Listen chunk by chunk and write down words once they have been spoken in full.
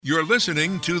You're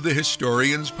listening to the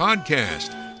Historians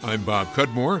Podcast. I'm Bob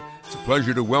Cudmore. It's a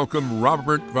pleasure to welcome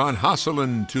Robert von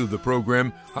Hasseln to the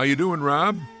program. How you doing,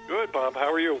 Rob? Good, Bob.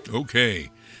 How are you?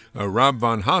 Okay. Rob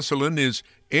von Hasseln is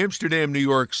Amsterdam, New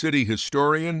York City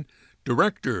historian,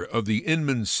 director of the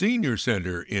Inman Senior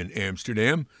Center in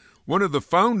Amsterdam, one of the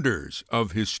founders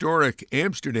of historic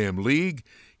Amsterdam League.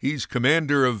 He's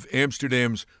commander of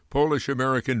Amsterdam's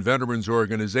Polish-American Veterans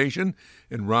Organization,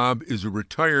 and Rob is a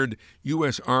retired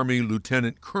U.S. Army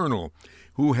lieutenant colonel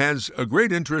who has a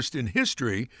great interest in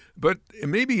history, but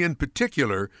maybe in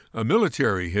particular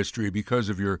military history because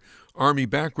of your Army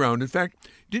background. In fact,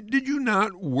 did you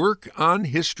not work on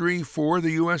history for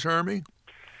the U.S. Army?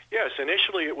 Yes,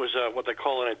 initially it was what they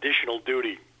call an additional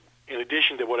duty, in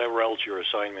addition to whatever else your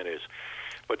assignment is.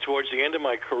 But towards the end of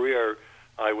my career,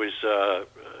 I was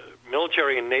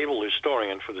military and naval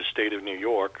historian for the state of New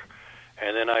York,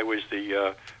 and then I was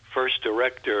the first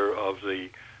director of the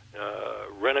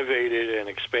renovated and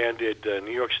expanded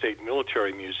New York State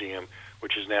Military Museum,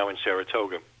 which is now in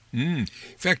Saratoga. In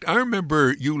fact, I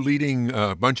remember you leading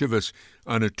a bunch of us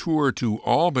on a tour to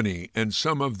Albany and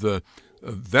some of the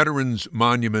veterans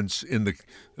monuments in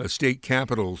the state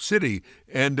capital city,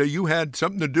 and you had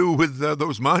something to do with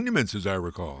those monuments, as I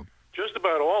recall. Just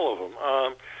about all of them.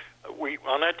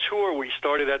 On that tour, we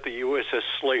started at the USS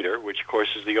Slater, which, of course,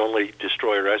 is the only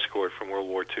destroyer escort from World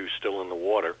War II still in the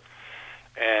water.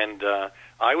 And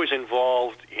I was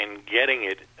involved in getting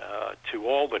it to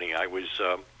Albany. I was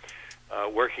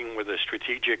working with a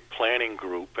strategic planning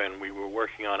group, and we were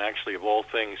working on, actually, of all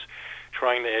things,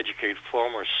 trying to educate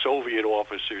former Soviet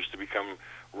officers to become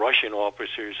Russian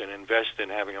officers and invest in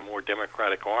having a more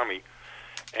democratic army.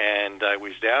 And I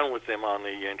was down with them on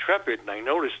the Intrepid, and I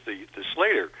noticed the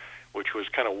Slater, which was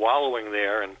kind of wallowing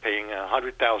there and paying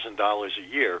 $100,000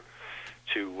 a year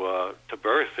to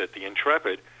berth at the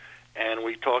Intrepid. And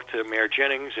we talked to Mayor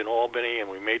Jennings in Albany, and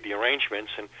we made the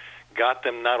arrangements and got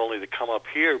them not only to come up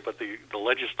here, but the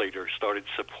legislators started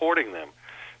supporting them.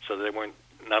 So they weren't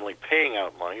not only paying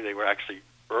out money, they were actually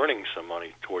earning some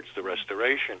money towards the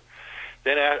restoration.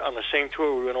 Then on the same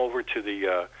tour, we went over to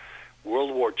the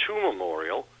World War II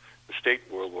Memorial, the State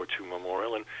World War II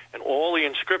Memorial, and all the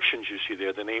inscriptions you see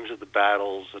there, the names of the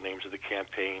battles, the names of the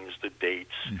campaigns, the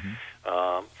dates,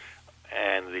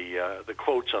 and the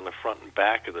quotes on the front and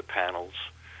back of the panels.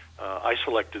 I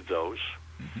selected those.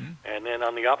 And then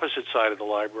on the opposite side of the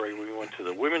library, we went to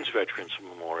the Women's Veterans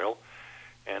Memorial,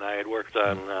 and I had worked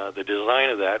on the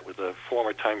design of that with a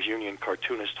former Times Union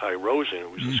cartoonist, Ty Rosen, who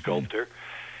was a sculptor,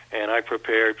 and I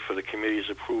prepared for the committee's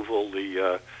approval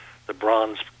the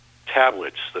bronze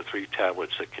tablets, the 3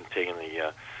 tablets that contain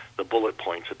the bullet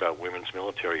points about women's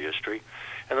military history.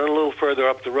 And then a little further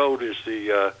up the road is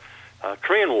the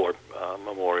Korean War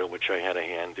Memorial, which I had a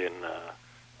hand in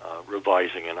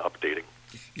revising and updating.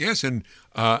 Yes, and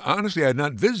honestly, I had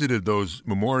not visited those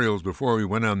memorials before we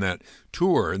went on that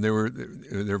tour, and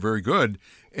they're very good.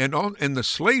 And the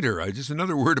Slater, just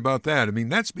another word about that. I mean,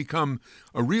 that's become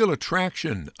a real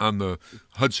attraction on the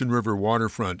Hudson River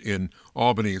waterfront in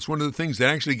Albany. It's one of the things that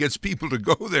actually gets people to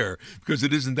go there because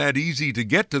it isn't that easy to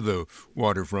get to the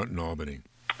waterfront in Albany.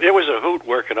 It was a hoot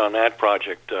working on that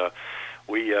project.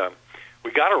 We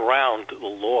got around the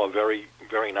law very,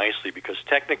 very nicely because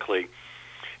technically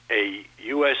a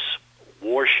U.S.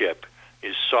 warship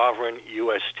is sovereign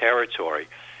U.S. territory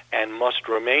and must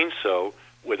remain so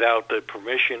without the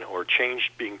permission or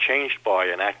being changed by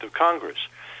an act of Congress.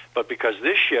 But because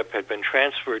this ship had been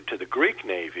transferred to the Greek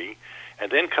Navy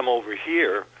and then come over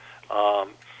here,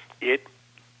 it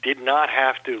did not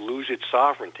have to lose its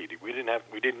sovereignty. We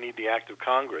didn't need the act of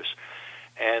Congress.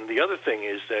 And the other thing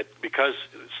is that because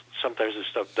sometimes this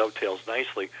stuff dovetails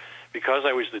nicely, because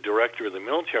I was the director of the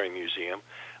Military Museum,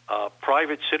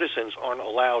 private citizens aren't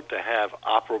allowed to have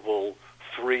operable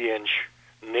 3-inch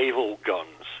naval guns.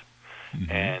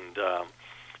 And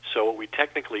so what we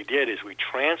technically did is we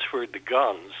transferred the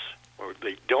guns, or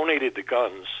they donated the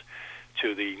guns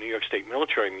to the New York State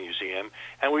Military Museum,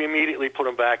 and we immediately put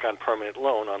them back on permanent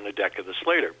loan on the deck of the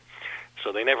Slater.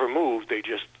 So they never moved.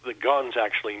 The guns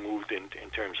actually moved in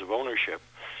terms of ownership.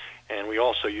 And we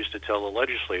also used to tell the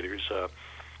legislators,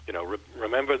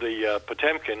 remember the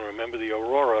Potemkin, remember the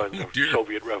Aurora in the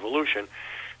Soviet Revolution.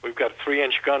 We've got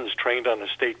 3-inch guns trained on the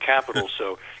state capitol,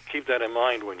 so keep that in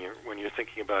mind when you're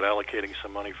thinking about allocating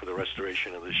some money for the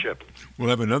restoration of the ship. We'll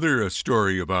have another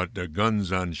story about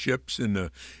guns on ships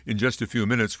in just a few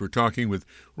minutes. We're talking with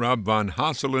Rob von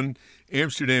Hasseln,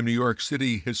 Amsterdam, New York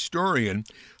City historian.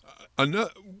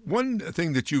 One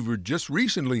thing that you were just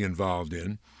recently involved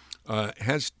in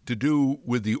has to do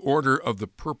with the Order of the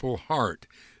Purple Heart.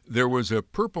 there was a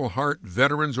Purple Heart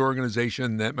Veterans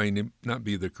Organization. That may not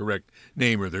be the correct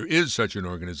name, or there is such an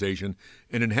organization,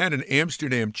 and it had an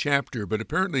Amsterdam chapter, but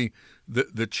apparently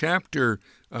the chapter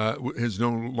is no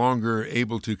longer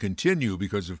able to continue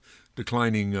because of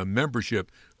declining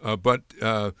membership. But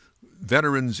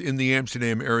veterans in the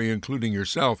Amsterdam area, including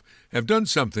yourself, have done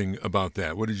something about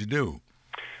that. What did you do?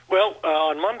 Well,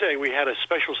 on Monday we had a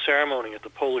special ceremony at the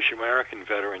Polish American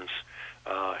Veterans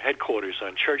headquarters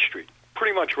on Church Street,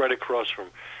 pretty much right across from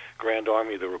Grand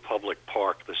Army, the Republic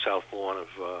Park, the south lawn of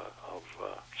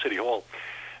City Hall.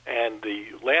 And the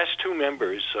last two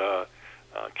members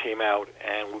came out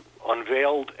and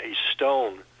unveiled a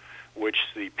stone which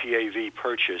the PAV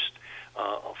purchased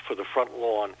for the front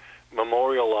lawn,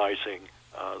 memorializing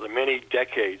the many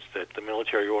decades that the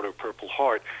Military Order of Purple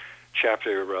Heart,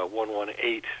 Chapter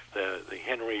 118, the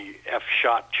Henry F.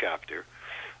 Schott chapter,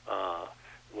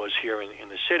 was here in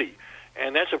the city.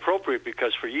 And that's appropriate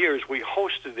because for years we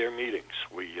hosted their meetings.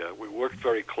 We worked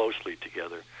very closely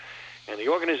together. And the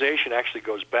organization actually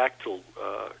goes back to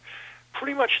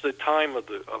pretty much the time of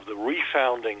the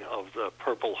refounding of the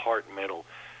Purple Heart Medal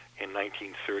in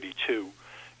 1932,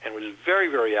 and was very,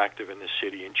 very active in the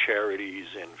city in charities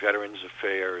and veterans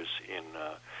affairs, in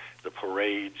the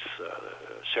parades,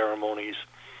 ceremonies.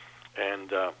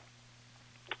 And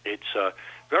it's a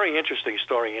very interesting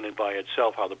story in and by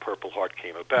itself, how the Purple Heart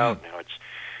came about. Now, it's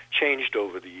changed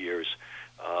over the years.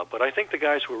 But I think the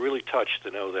guys were really touched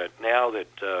to know that now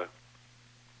that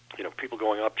people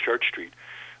going up Church Street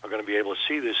are going to be able to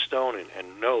see this stone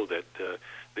and know that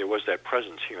there was that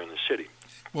presence here in the city.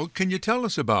 Well, can you tell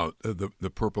us about the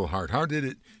Purple Heart? How did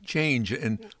it change,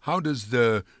 and how does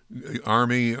the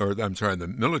Army, or I'm sorry, the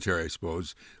military, I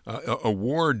suppose,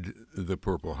 award the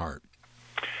Purple Heart?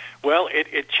 Well,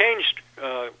 it changed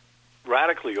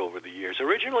radically over the years.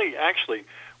 Originally, actually,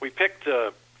 we picked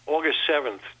August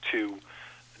 7th to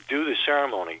do the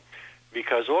ceremony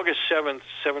because August 7th,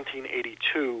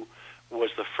 1782,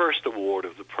 was the first award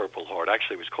of the Purple Heart.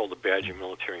 Actually, it was called the Badge of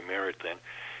Military Merit then.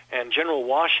 And General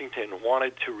Washington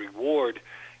wanted to reward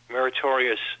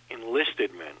meritorious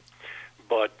enlisted men,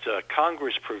 but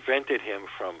Congress prevented him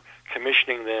from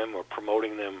commissioning them or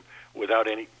promoting them without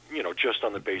any, just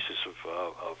on the basis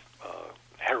of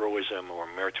heroism or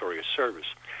meritorious service.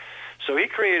 So he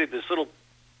created this little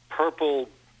purple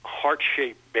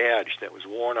heart-shaped badge that was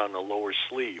worn on the lower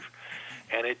sleeve,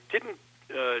 and it didn't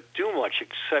do much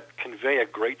except convey a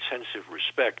great sense of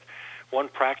respect. One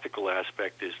practical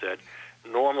aspect is that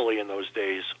normally in those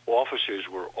days, officers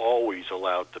were always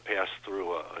allowed to pass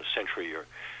through a sentry or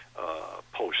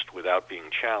post without being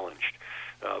challenged.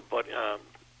 But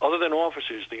other than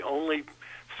officers, the only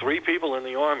 3 people in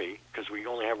the Army, because we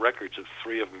only have records of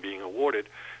 3 of them being awarded,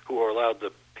 who are allowed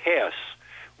to pass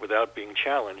without being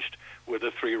challenged, were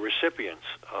the 3 recipients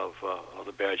of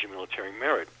the Badge of Military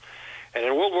Merit. And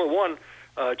in World War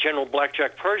I, General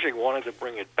Blackjack Pershing wanted to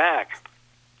bring it back,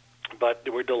 but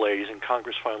there were delays, and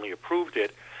Congress finally approved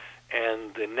it.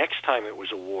 And the next time it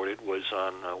was awarded was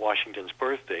on Washington's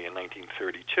birthday in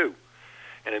 1932.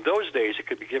 And in those days, it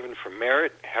could be given for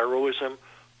merit, heroism,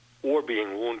 or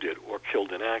being wounded or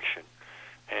killed in action.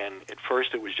 And at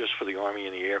first, it was just for the Army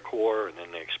and the Air Corps, and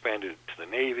then they expanded it to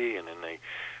the Navy, and then they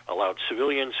allowed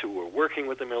civilians who were working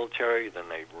with the military, then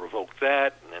they revoked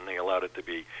that, and then they allowed it to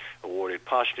be awarded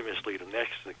posthumously to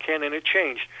next of kin, and it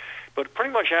changed. But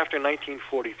pretty much after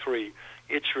 1943,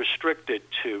 it's restricted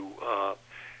to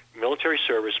military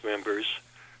service members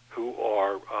who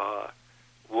are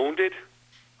wounded,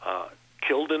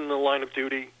 killed in the line of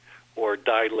duty, or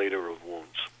died later of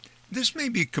wounds. This may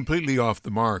be completely off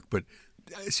the mark, but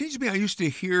it seems to me I used to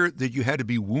hear that you had to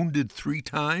be wounded 3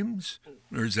 times,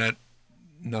 or is that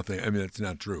nothing? I mean, that's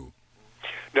not true.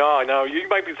 No, you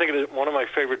might be thinking of one of my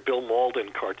favorite Bill Malden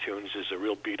cartoons is a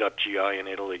real beat-up GI in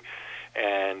Italy.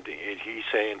 And he's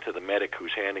saying to the medic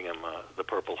who's handing him the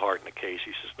Purple Heart in the case,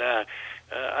 he says, "Nah,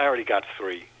 I already got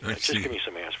 3. Just give me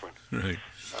some aspirin." Right.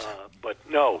 But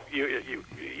no,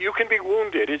 you can be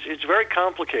wounded. It's very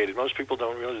complicated. Most people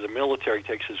don't realize the military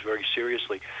takes this very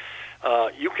seriously.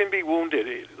 You can be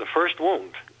wounded. The first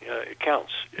wound it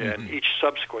counts, and each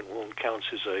subsequent wound counts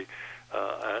as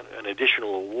an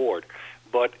additional award.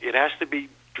 But it has to be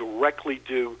directly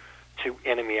due to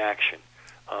enemy action.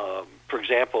 For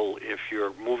example, if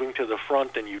you're moving to the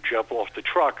front and you jump off the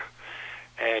truck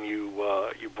and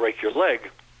you break your leg,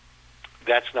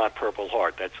 that's not Purple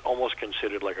Heart. That's almost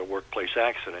considered like a workplace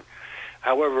accident.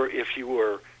 However, if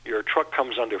your truck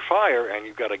comes under fire and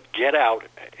you've got to get out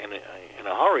in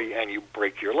a hurry and you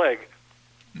break your leg,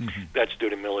 that's due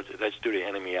to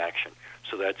enemy action.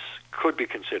 So that could be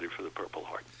considered for the Purple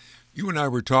Heart. You and I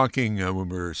were talking when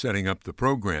we were setting up the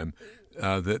program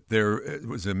that there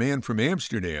was a man from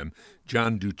Amsterdam,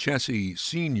 John Duchesne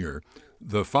Sr.,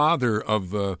 the father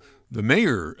of the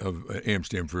mayor of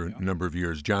Amsterdam for a number of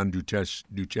years, John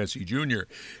Duchesne Jr.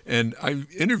 And I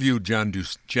interviewed John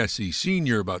Duchesne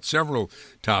Sr. about several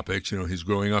topics, his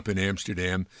growing up in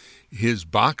Amsterdam, his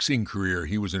boxing career.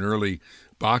 He was an early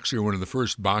boxer, one of the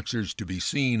first boxers to be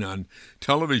seen on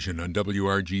television on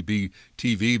WRGB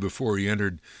TV before he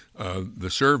entered the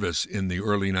service in the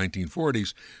early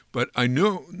 1940s. But I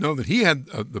know that he had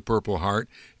the Purple Heart,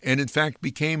 and in fact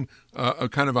became a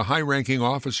kind of a high-ranking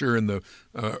officer in the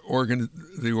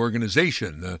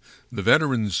organization, the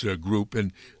veterans group.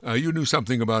 And you knew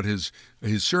something about his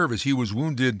service. He was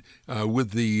wounded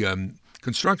with the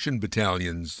construction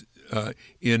battalions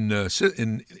in not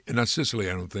Sicily,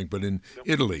 I don't think, but in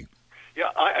Italy. Yeah,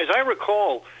 as I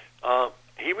recall,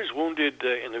 he was wounded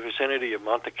in the vicinity of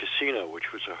Monte Cassino,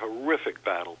 which was a horrific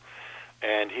battle,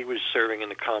 and he was serving in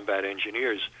the combat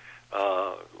engineers,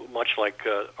 much like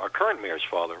our current mayor's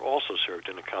father also served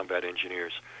in the combat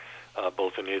engineers,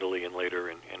 both in Italy and later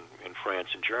in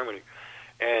France and Germany.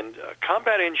 And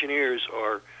combat engineers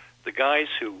are the guys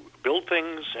who build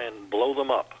things and blow them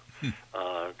up.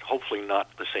 Hopefully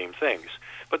not the same things.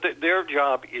 But their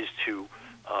job is to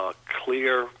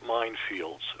clear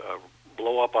minefields,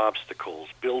 blow up obstacles,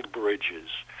 build bridges,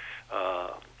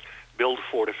 build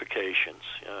fortifications.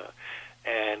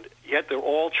 And yet they're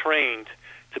all trained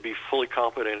to be fully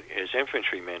competent as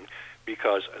infantrymen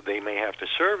because they may have to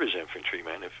serve as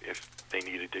infantrymen if they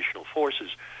need additional forces,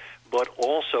 but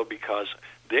also because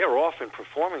they're often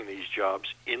performing these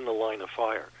jobs in the line of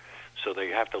fire. So they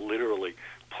have to literally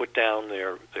put down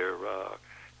their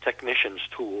technicians'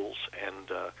 tools and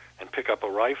pick up a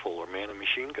rifle or man a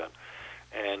machine gun.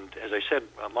 And as I said,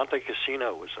 Monte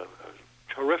Cassino was a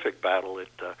horrific battle. It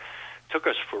took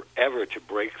us forever to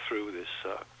break through this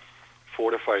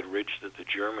fortified ridge that the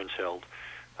Germans held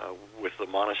with the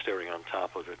monastery on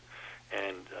top of it.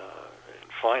 And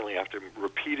finally, after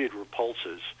repeated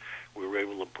repulses, we were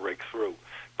able to break through.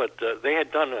 But they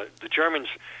had done, the Germans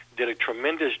did a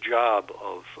tremendous job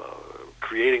of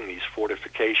creating these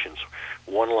fortifications,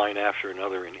 one line after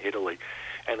another in Italy,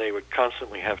 and they would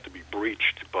constantly have to be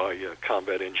breached by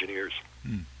combat engineers.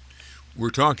 We're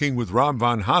talking with Rob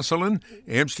von Hasseln,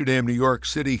 Amsterdam, New York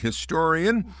City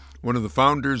historian, one of the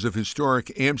founders of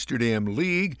Historic Amsterdam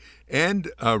League,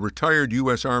 and a retired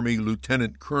U.S. Army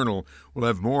lieutenant colonel. We'll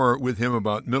have more with him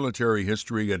about military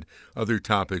history and other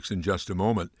topics in just a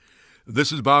moment.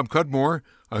 This is Bob Cudmore.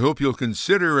 I hope you'll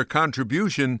consider a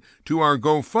contribution to our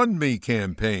GoFundMe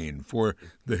campaign for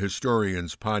the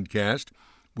Historians Podcast.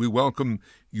 We welcome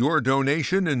your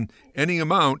donation in any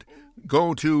amount.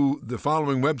 Go to the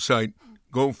following website,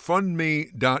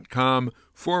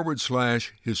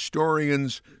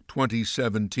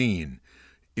 gofundme.com/historians2017.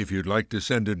 If you'd like to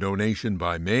send a donation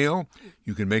by mail,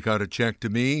 you can make out a check to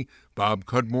me, Bob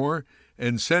Cudmore,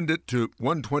 and send it to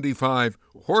 125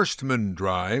 Horstman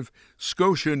Drive,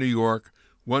 Scotia, New York,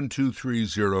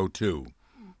 12302.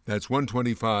 That's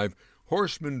 125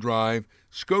 Horstman Drive,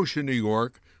 Scotia, New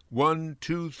York,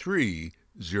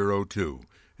 12302.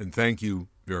 And thank you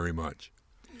very much.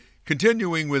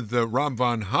 Continuing with Rob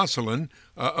von Hasseln,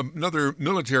 another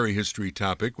military history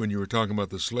topic. When you were talking about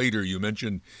the Slater, you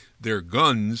mentioned their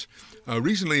guns.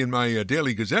 Recently in my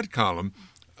Daily Gazette column,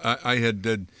 I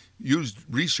had used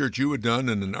research you had done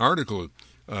and an article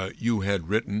you had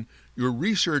written, your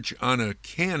research on a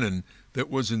cannon that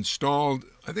was installed,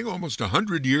 I think, almost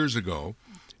 100 years ago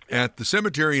at the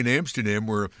cemetery in Amsterdam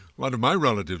where a lot of my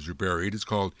relatives are buried. It's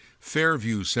called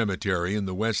Fairview Cemetery in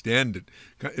the West End.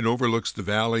 It overlooks the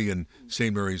valley and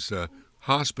St. Mary's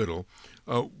Hospital.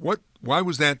 Why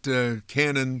was that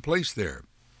cannon placed there?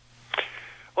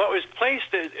 Well, it was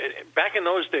placed back in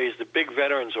those days. The big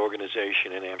veterans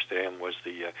organization in Amsterdam was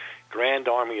the Grand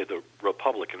Army of the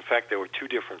Republic. In fact, there were two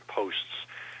different posts.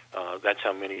 That's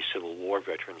how many Civil War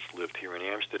veterans lived here in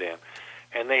Amsterdam.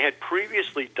 And they had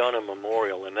previously done a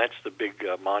memorial, and that's the big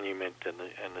monument and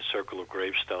the circle of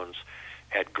gravestones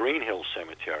at Green Hill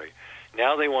Cemetery.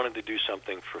 Now they wanted to do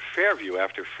something for Fairview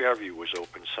after Fairview was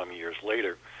opened some years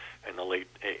later in the late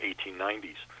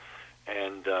 1890s.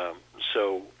 And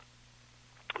so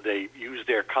they used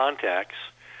their contacts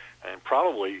and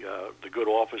probably the good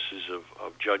offices of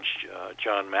Judge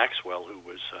John Maxwell, who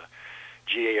was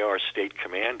GAR state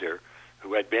commander,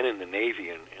 who had been in the Navy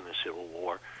in the Civil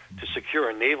War, to secure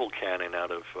a naval cannon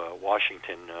out of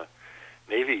Washington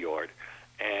Navy Yard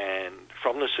and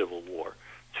from the Civil War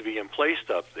to be emplaced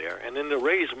up there. And then to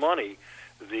raise money,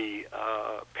 the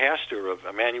pastor of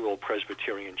Emmanuel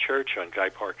Presbyterian Church on Guy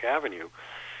Park Avenue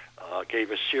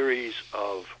gave a series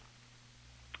of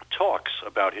talks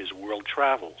about his world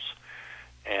travels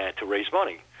and to raise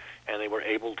money. And they were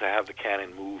able to have the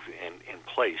cannon move in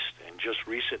place. And just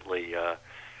recently,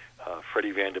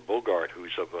 Freddie Van der Bogart,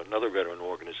 who's of another veteran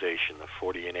organization, the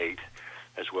 40 and 8,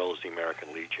 as well as the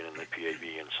American Legion and the PAV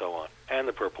and so on, and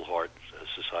the Purple Heart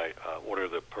Society, Order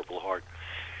of the Purple Heart.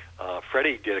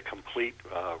 Freddie did a complete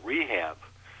rehab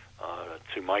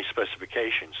to my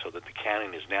specifications so that the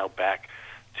cannon is now back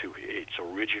to its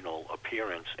original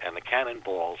appearance, and the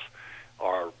cannonballs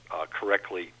are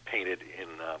correctly painted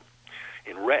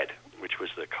in red, which was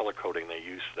the color coding they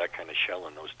used for that kind of shell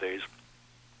in those days.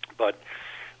 But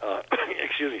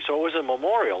excuse me. So it was a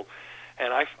memorial,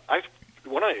 and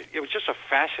it was just a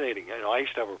fascinating. I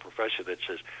used to have a professor that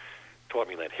taught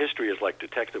me that history is like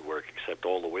detective work, except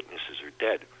all the witnesses are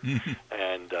dead.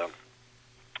 And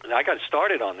I got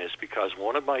started on this because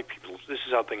one of my people. This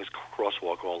is how things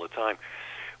crosswalk all the time.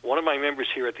 One of my members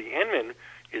here at the Inman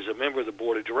is a member of the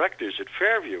board of directors at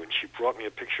Fairview, and she brought me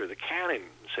a picture of the cannon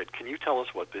and said, "Can you tell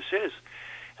us what this is?"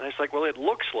 And I was like, "Well, it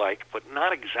looks like, but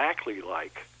not exactly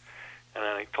like." And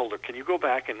I told her, "Can you go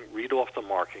back and read off the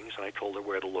markings?" And I told her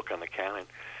where to look on the cannon.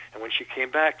 And when she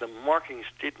came back, the markings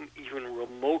didn't even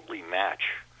remotely match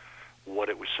what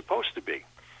it was supposed to be.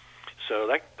 So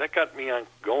that got me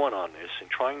going on this and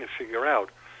trying to figure out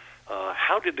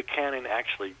how did the cannon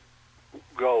actually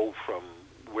go from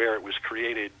where it was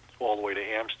created all the way to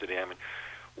Amsterdam, and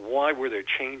why were there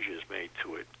changes made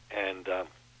to it? And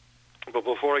but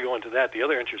before I go into that, the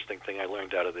other interesting thing I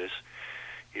learned out of this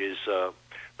is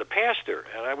the pastor.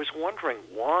 And I was wondering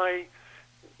why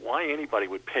anybody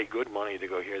would pay good money to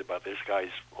go hear about this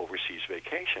guy's overseas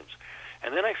vacations.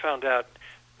 And then I found out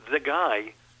the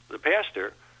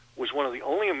pastor, was one of the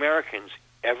only Americans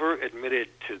ever admitted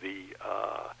to the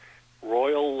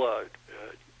Royal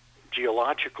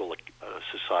Geological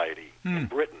Society in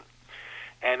Britain.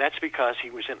 And that's because he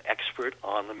was an expert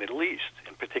on the Middle East,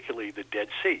 and particularly the Dead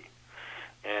Sea.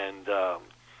 And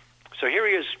so here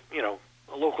he is,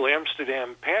 a local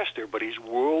Amsterdam pastor, but he's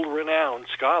world-renowned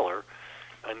scholar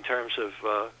in terms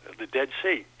of the Dead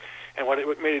Sea. And what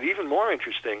made it even more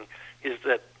interesting is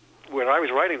that when I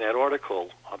was writing that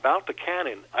article about the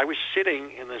cannon, I was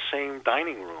sitting in the same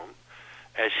dining room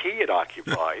as he had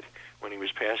occupied when he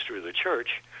was pastor of the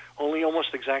church, only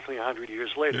almost exactly 100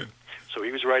 years later. Yeah. So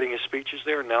he was writing his speeches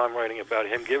there, and now I'm writing about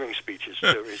him giving speeches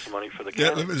to raise money for the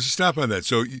cannon. Yeah, let me stop on that.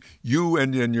 So you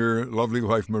and your lovely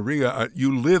wife, Maria,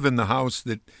 you live in the house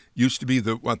that used to be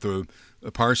the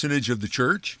parsonage of the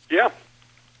church? Yeah.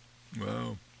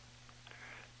 Wow.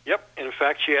 Yep. In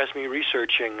fact, she asked me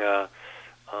researching.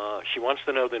 She wants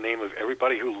to know the name of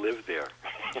everybody who lived there.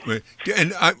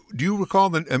 And do you recall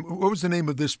what was the name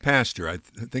of this pastor? I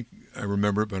think I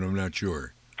remember it, but I'm not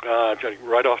sure.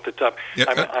 Right off the top, yeah,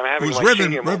 I'm having it was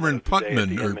Reverend Putnam, at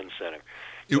the Inman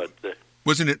Center.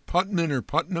 Wasn't it Putnam or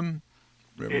Putnam?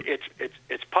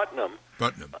 It's Putnam.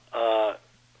 Putnam.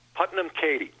 Putnam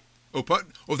Cady.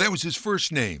 Oh, that was his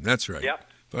first name. That's right. Yeah.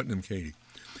 Putnam Cady.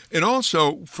 And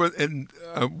also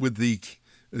with the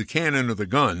cannon or the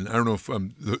gun, I don't know if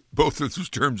both of those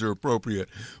terms are appropriate,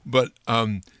 but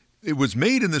it was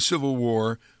made in the Civil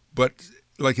War, but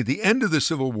like at the end of the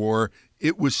Civil War,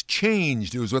 it was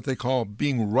changed. It was what they call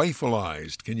being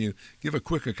rifleized. Can you give a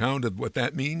quick account of what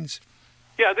that means?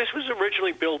 Yeah, this was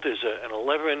originally built as an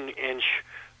 11-inch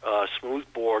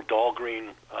smoothbore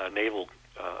Dahlgren naval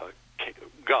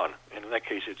gun, and in that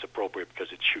case it's appropriate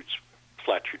because it shoots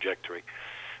flat trajectory.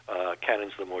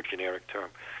 Cannon's the more generic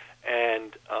term.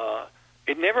 And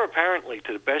it never apparently,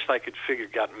 to the best I could figure,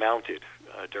 got mounted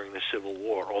during the Civil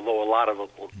War, although a lot of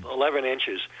 11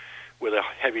 inches were the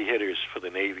heavy hitters for the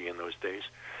Navy in those days.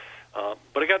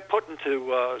 But it got put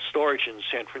into storage in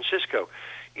San Francisco.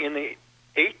 In the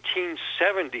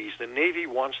 1870s, the Navy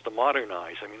wants to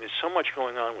modernize. I mean, there's so much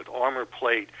going on with armor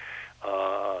plate,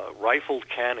 rifled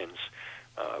cannons.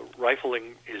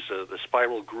 Rifling is the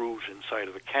spiral grooves inside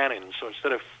of a cannon. So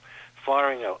instead of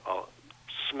firing a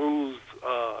smooth,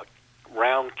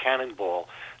 round cannonball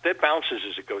that bounces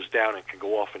as it goes down and can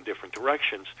go off in different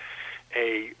directions,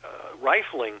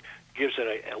 rifling gives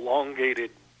it an elongated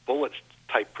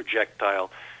bullet-type projectile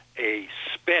a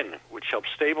spin, which helps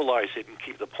stabilize it and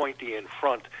keep the pointy in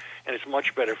front, and it's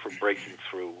much better for breaking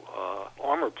through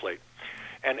armor plate.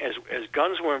 And as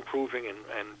guns were improving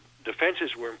and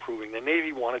defenses were improving, the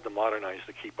Navy wanted to modernize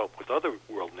to keep up with other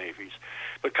world navies.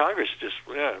 But Congress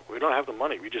we don't have the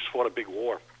money. We just fought a big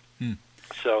war.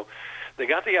 So they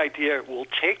got the idea, we'll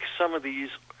take some of these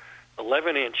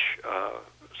 11-inch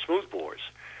smoothbores,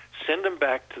 send them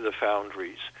back to the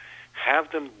foundries,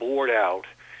 have them bored out,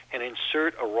 and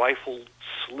insert a rifle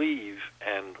sleeve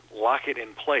and lock it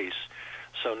in place.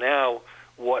 So now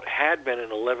what had been an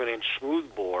 11-inch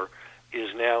smoothbore is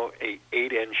now a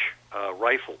 8-inch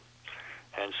rifle.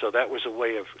 And so that was a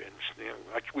way of,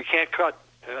 we can't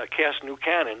cast new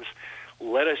cannons.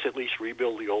 Let us at least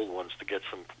rebuild the old ones to get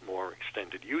some more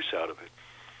extended use out of it.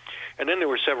 And then there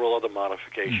were several other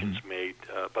modifications made.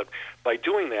 But by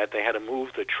doing that, they had to move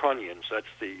the trunnions. That's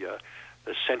the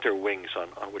center wings on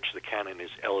which the cannon is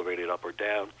elevated up or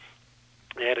down.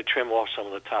 They had to trim off some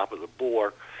of the top of the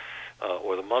bore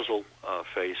or the muzzle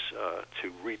face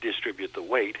to redistribute the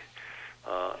weight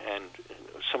and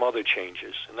some other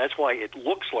changes. And that's why it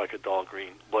looks like a dull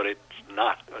green, but it's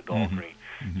not a dull green.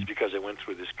 It's because it went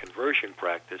through this conversion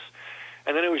practice.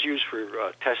 And then it was used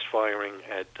for test firing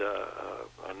at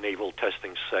a naval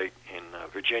testing site in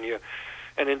Virginia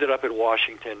and ended up at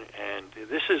Washington. And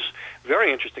this is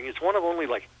very interesting. It's one of only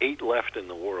like 8 left in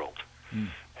the world.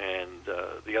 And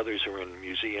the others are in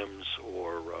museums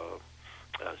or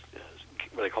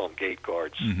what they call them gate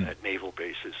guards at naval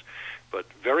bases. But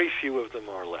very few of them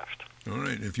are left. All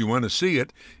right. If you want to see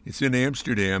it, it's in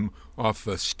Amsterdam off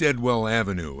Stedwell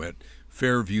Avenue at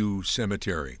Fairview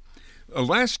Cemetery.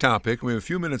 Last topic, we have a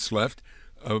few minutes left,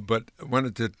 but I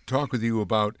wanted to talk with you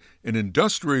about an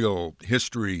industrial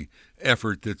history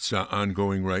effort that's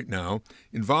ongoing right now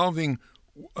involving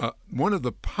one of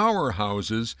the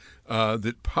powerhouses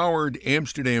that powered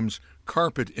Amsterdam's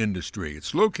carpet industry.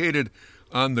 It's located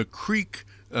on the creek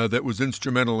that was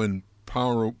instrumental in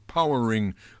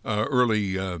powering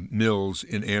early mills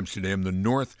in Amsterdam, the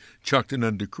North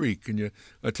Chuctanunda Creek. Can you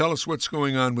tell us what's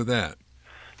going on with that?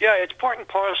 Yeah, it's part and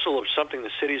parcel of something the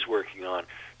city's working on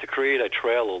to create a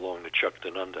trail along the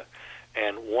Chuctanunda.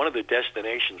 And one of the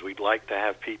destinations we'd like to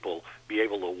have people be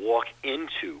able to walk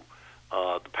into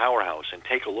the powerhouse and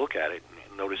take a look at it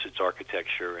and notice its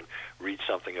architecture and read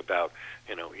something about,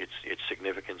 its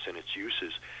significance and its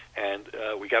uses. And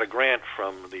we got a grant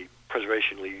from the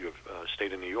Preservation League of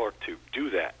State of New York to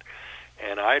do that.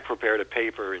 And I had prepared a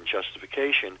paper in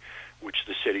justification, which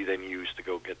the city then used to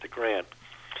go get the grant.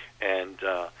 And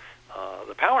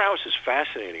the powerhouse is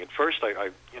fascinating. At first,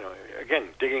 I again,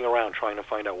 digging around trying to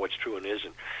find out what's true and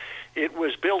isn't. It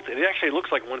was built, it actually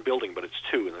looks like one building, but it's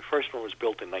two. And the first one was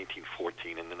built in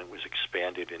 1914, and then it was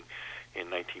expanded in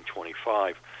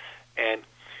 1925. And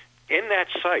in that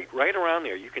site, right around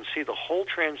there, you can see the whole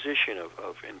transition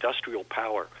of industrial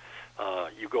power.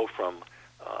 You go from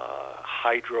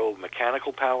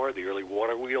hydro-mechanical power, the early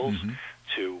water wheels,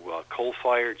 to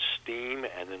coal-fired steam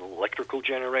and then electrical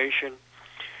generation.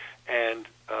 And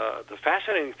the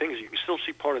fascinating thing is you can still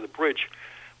see part of the bridge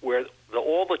where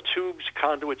all the tubes,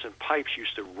 conduits, and pipes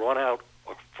used to run out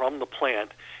from the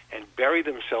plant and bury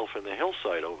themselves in the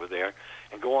hillside over there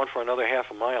and go on for another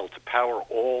half a mile to power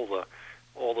all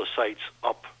the sites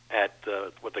up at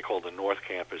what they call the North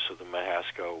Campus of the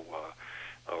Mahaska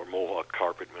or Mohawk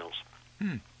carpet mills.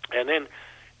 And then,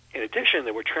 in addition,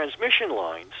 there were transmission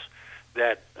lines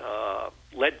that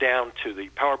led down to the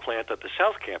power plant at the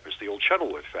South Campus, the old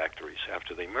Shuttleworth factories,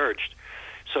 after they merged.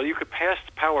 So you could pass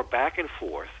the power back and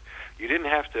forth. You didn't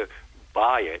have to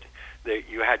buy it.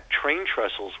 You had train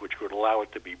trestles which would allow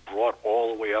it to be brought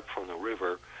all the way up from the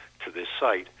river to this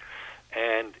site.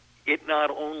 And it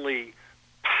not only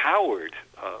powered,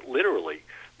 literally,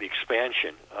 the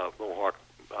expansion of Mohawk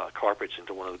carpets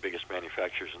into one of the biggest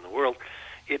manufacturers in the world,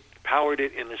 it powered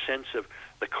it in the sense of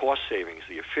the cost savings,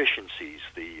 the efficiencies,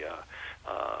 the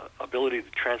ability to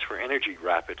transfer energy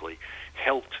rapidly,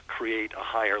 helped create a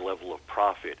higher level of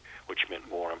profit, which meant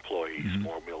more employees,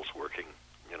 more mills working,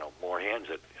 more hands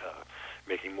at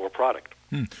making more product.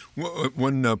 Well,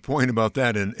 one point about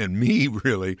that, and me,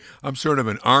 really, I'm sort of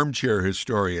an armchair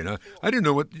historian. I didn't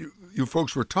know what you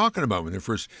folks were talking about when they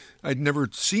first. I'd never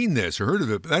seen this or heard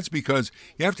of it, but that's because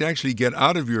you have to actually get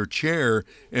out of your chair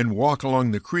and walk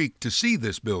along the creek to see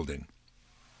this building.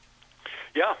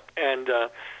 Yeah, and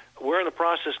we're in the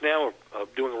process now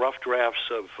of doing rough drafts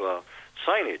of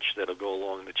signage that'll go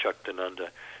along the Chuctanunda.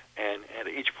 And at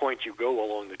each point you go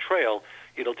along the trail,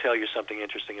 it'll tell you something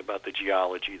interesting about the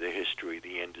geology, the history,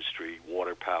 the industry,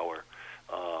 water power,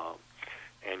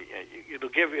 and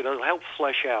it'll help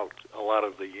flesh out a lot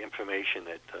of the information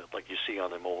that, like you see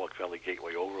on the Mohawk Valley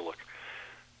Gateway Overlook.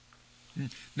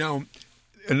 Now,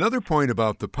 another point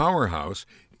about the powerhouse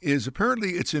is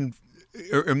apparently it's in,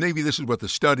 or maybe this is what the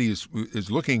study is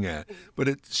looking at, but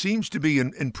it seems to be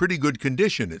in pretty good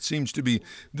condition. It seems to be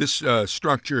this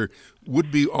structure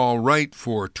would be all right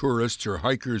for tourists or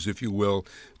hikers, if you will,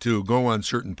 to go on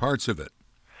certain parts of it.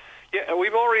 Yeah, and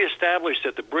we've already established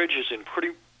that the bridge is in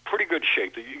pretty good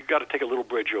shape. You've got to take a little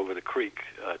bridge over the creek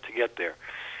to get there.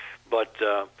 but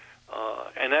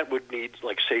and that would need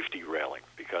like safety railing,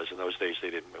 because in those days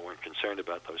they weren't concerned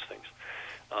about those things.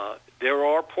 There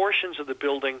are portions of the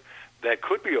building that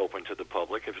could be open to the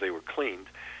public if they were cleaned,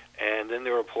 and then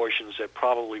there are portions that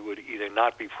probably would either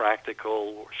not be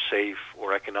practical or safe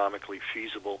or economically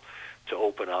feasible to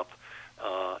open up,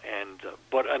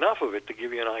 but enough of it to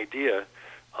give you an idea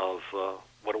of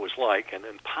what it was like, and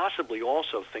then possibly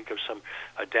also think of some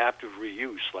adaptive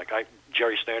reuse. Like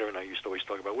Jerry Snyder and I used to always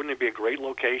talk about, wouldn't it be a great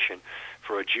location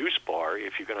for a juice bar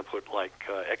if you're going to put like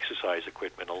exercise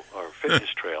equipment or a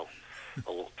fitness trail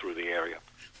through the area?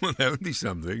 Well, that would be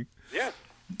something. Yeah.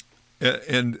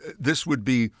 And this would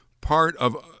be part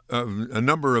of a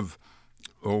number of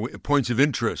points of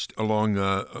interest along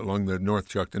the North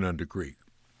Chuctanunda Creek.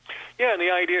 Yeah, and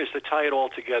the idea is to tie it all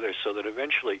together so that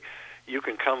eventually you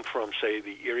can come from, say,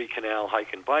 the Erie Canal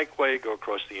hike and bikeway, go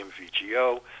across the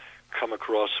MVGO, come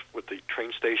across with the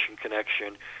train station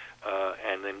connection,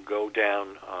 and then go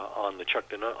down on the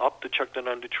up the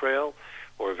Chuctanunda Trail,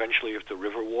 or eventually if the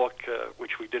Riverwalk,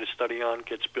 which we did a study on,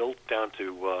 gets built, down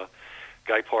to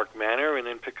Guy Park Manor, and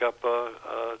then pick up the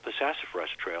Sassafras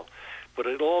Trail. But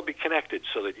it'll all be connected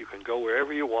so that you can go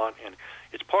wherever you want, and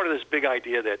it's part of this big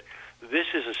idea that this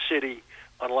is a city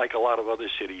unlike a lot of other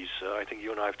cities. I think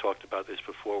you and I have talked about this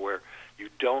before, where you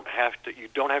don't have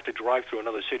to drive through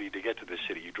another city to get to the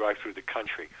city. You drive through the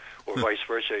country, or vice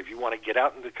versa. If you want to get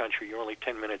out in the country, you're only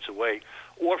 10 minutes away,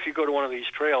 or if you go to one of these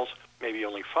trails, maybe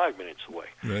only 5 minutes away,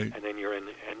 right. And then you're in.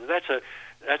 And that's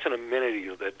an amenity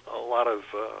that a lot of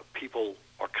people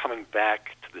are coming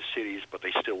back to the cities, but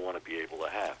they still want to be able to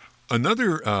have.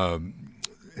 Another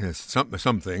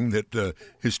something that the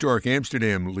Historic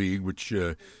Amsterdam League, which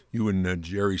you and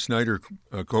Jerry Snyder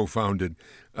co-founded,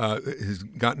 has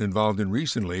gotten involved in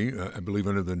recently, I believe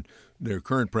under their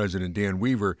current president, Dan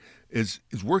Weaver, is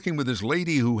working with this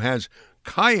lady who has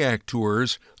kayak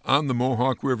tours on the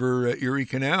Mohawk River Erie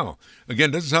Canal.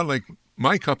 Again, doesn't sound like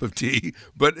my cup of tea,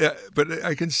 but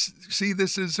I can see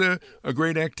this as a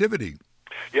great activity.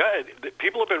 Yeah,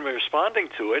 people have been responding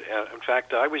to it. In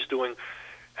fact, I was doing,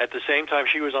 at the same time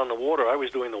she was on the water, I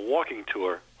was doing the walking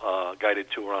tour, guided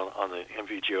tour on the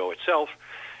MVGO itself,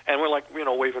 and we're like,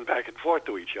 waving back and forth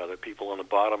to each other, people on the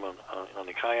bottom on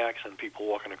the kayaks and people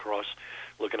walking across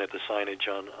looking at the signage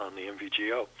on the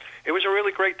MVGO. It was a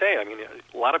really great day. I mean,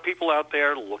 a lot of people out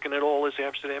there looking at all this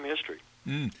Amsterdam history.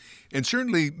 Mm. And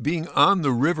certainly being on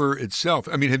the river itself,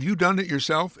 I mean, have you done it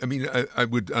yourself? I mean, I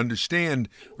would understand,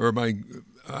 or my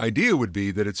idea would be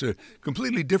that it's a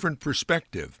completely different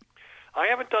perspective. I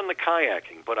haven't done the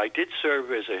kayaking, but I did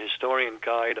serve as a historian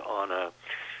guide on a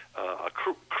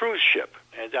cruise ship.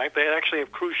 And they actually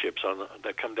have cruise ships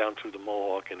that come down through the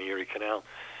Mohawk and the Erie Canal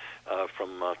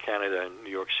from Canada and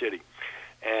New York City.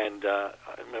 And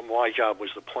my job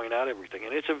was to point out everything.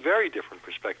 And it's a very different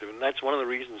perspective, and that's one of the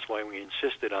reasons why we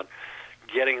insisted on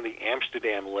getting the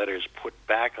Amsterdam letters put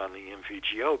back on the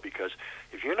MVGO, because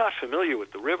if you're not familiar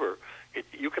with the river,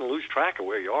 you can lose track of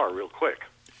where you are real quick.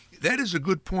 That is a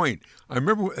good point. I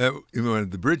remember when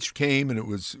the bridge came, and it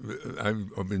was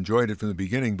I've enjoyed it from the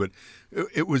beginning, but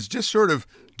it was just sort of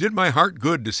did my heart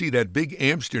good to see that big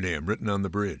Amsterdam written on the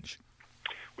bridge.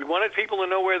 We wanted people to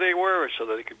know where they were so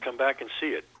that they could come back and see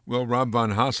it. Well, Rob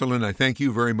von Hasseln, I thank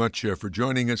you very much for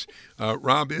joining us.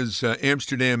 Rob is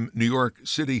Amsterdam, New York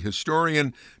City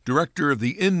historian, director of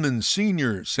the Inman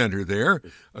Senior Center there,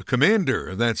 a commander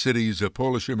of that city's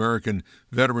Polish-American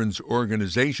Veterans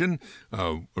Organization,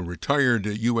 a retired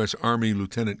U.S. Army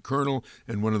lieutenant colonel,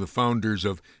 and one of the founders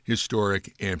of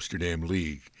Historic Amsterdam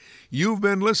League. You've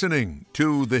been listening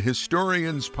to the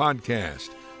Historians Podcast.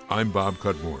 I'm Bob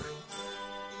Cudmore.